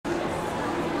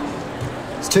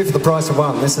It's two for the price of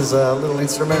one. This is a little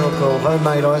instrumental called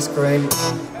Homemade Ice Cream,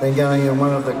 then going in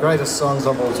one of the greatest songs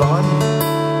of all time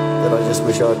that I just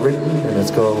wish I'd written, and it's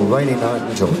called Rainy Night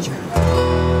in Georgia.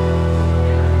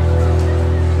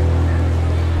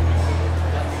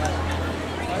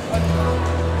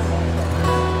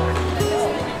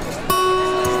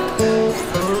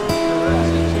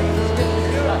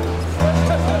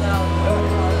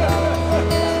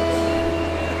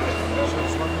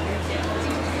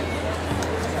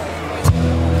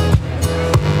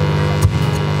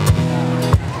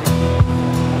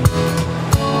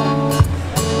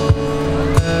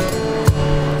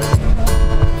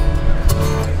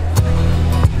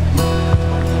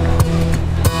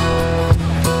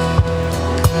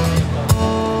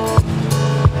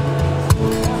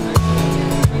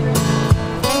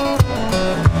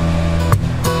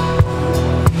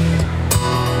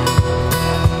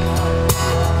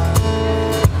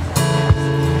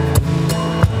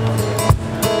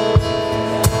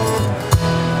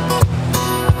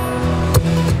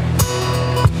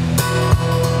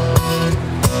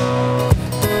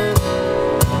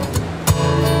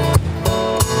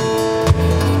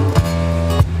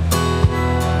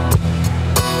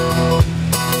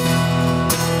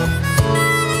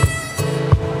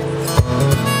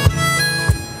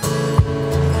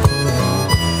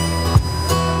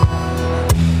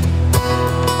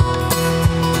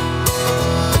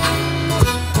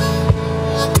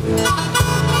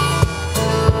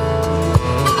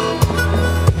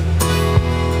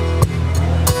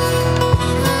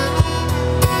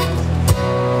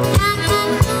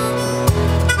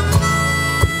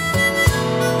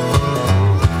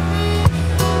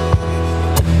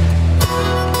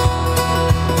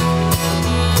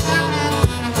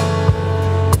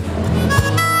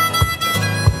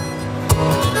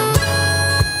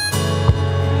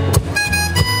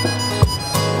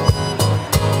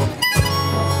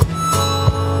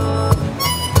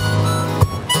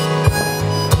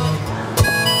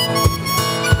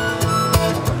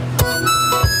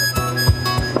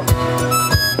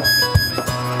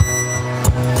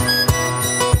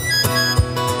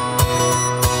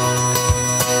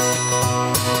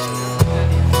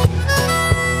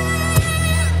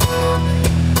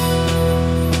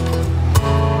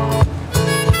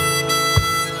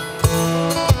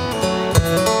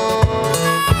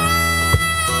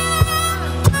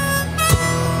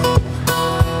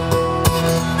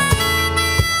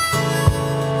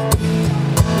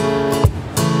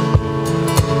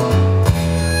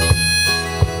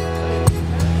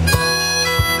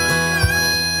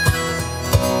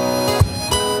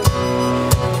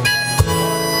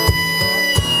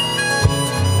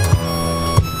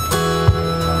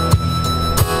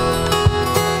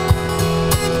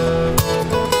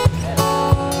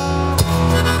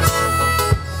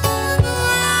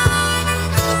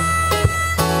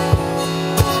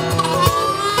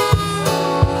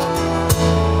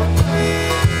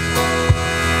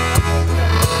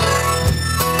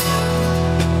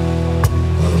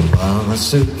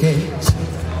 Suitcase,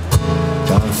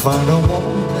 trying to find a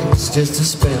warm place just to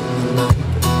spend the night.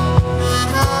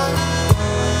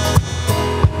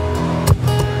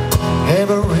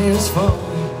 Heavy rain is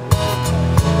falling,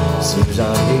 soon as I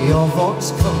hear your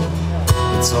voice call,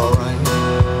 it's alright.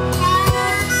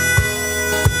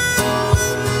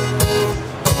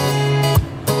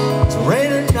 It's a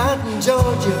rainy night in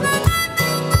Georgia,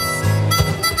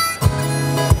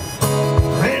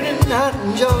 rainy night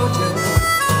in Georgia.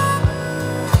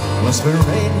 Must be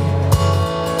raining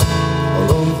all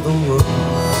over the world.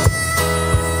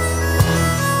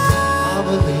 I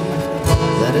believe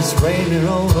that it's raining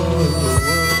all over the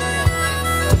world.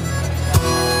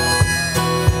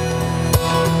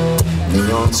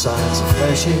 Neon signs are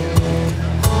flashing,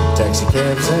 taxi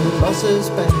cabs and buses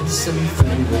passing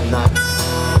through the night.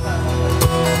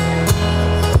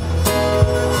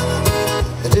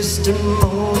 The distant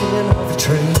moaning of a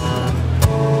train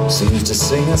seems to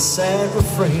sing a sad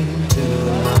refrain to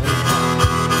the night.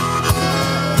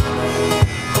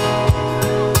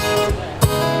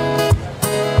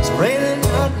 It's raining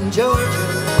out in Georgia,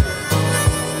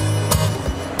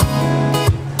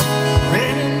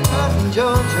 raining out in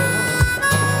Georgia.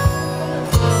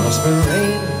 Must be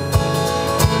raining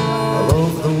all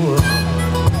over the world.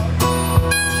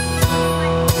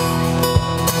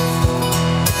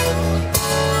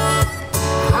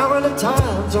 How many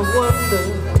times I wonder,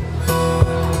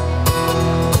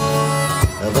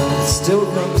 but it still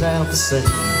comes out the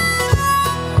same.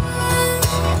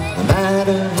 No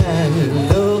matter how you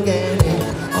look at it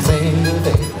or think of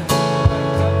it,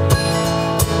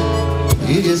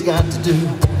 you just got to do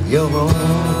your own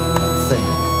thing.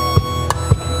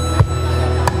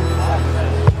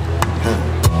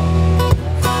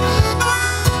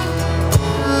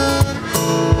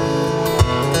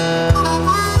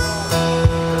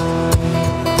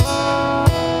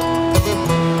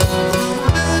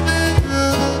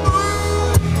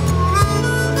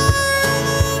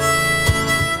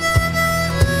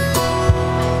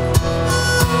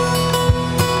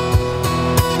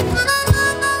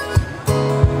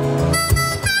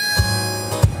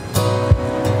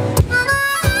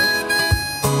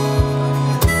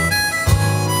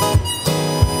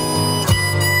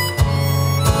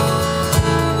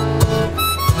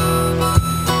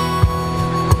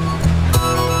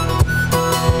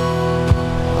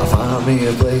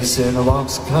 place in a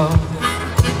boxcar.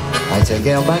 I take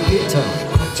out my guitar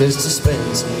just to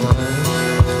spend some time.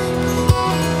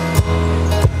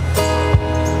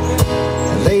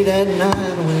 And late at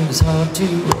night when it's hard to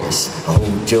rest, I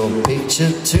hold your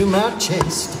picture to my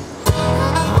chest.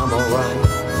 I'm alright.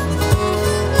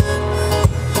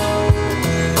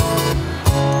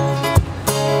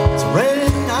 It's a rainy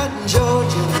night in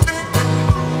Georgia.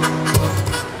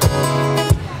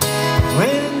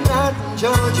 Rainy night in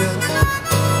Georgia.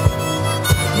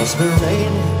 Must be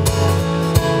raining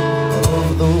all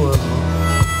over the world.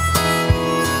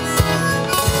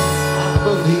 I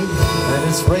believe that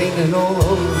it's raining all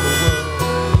over the world.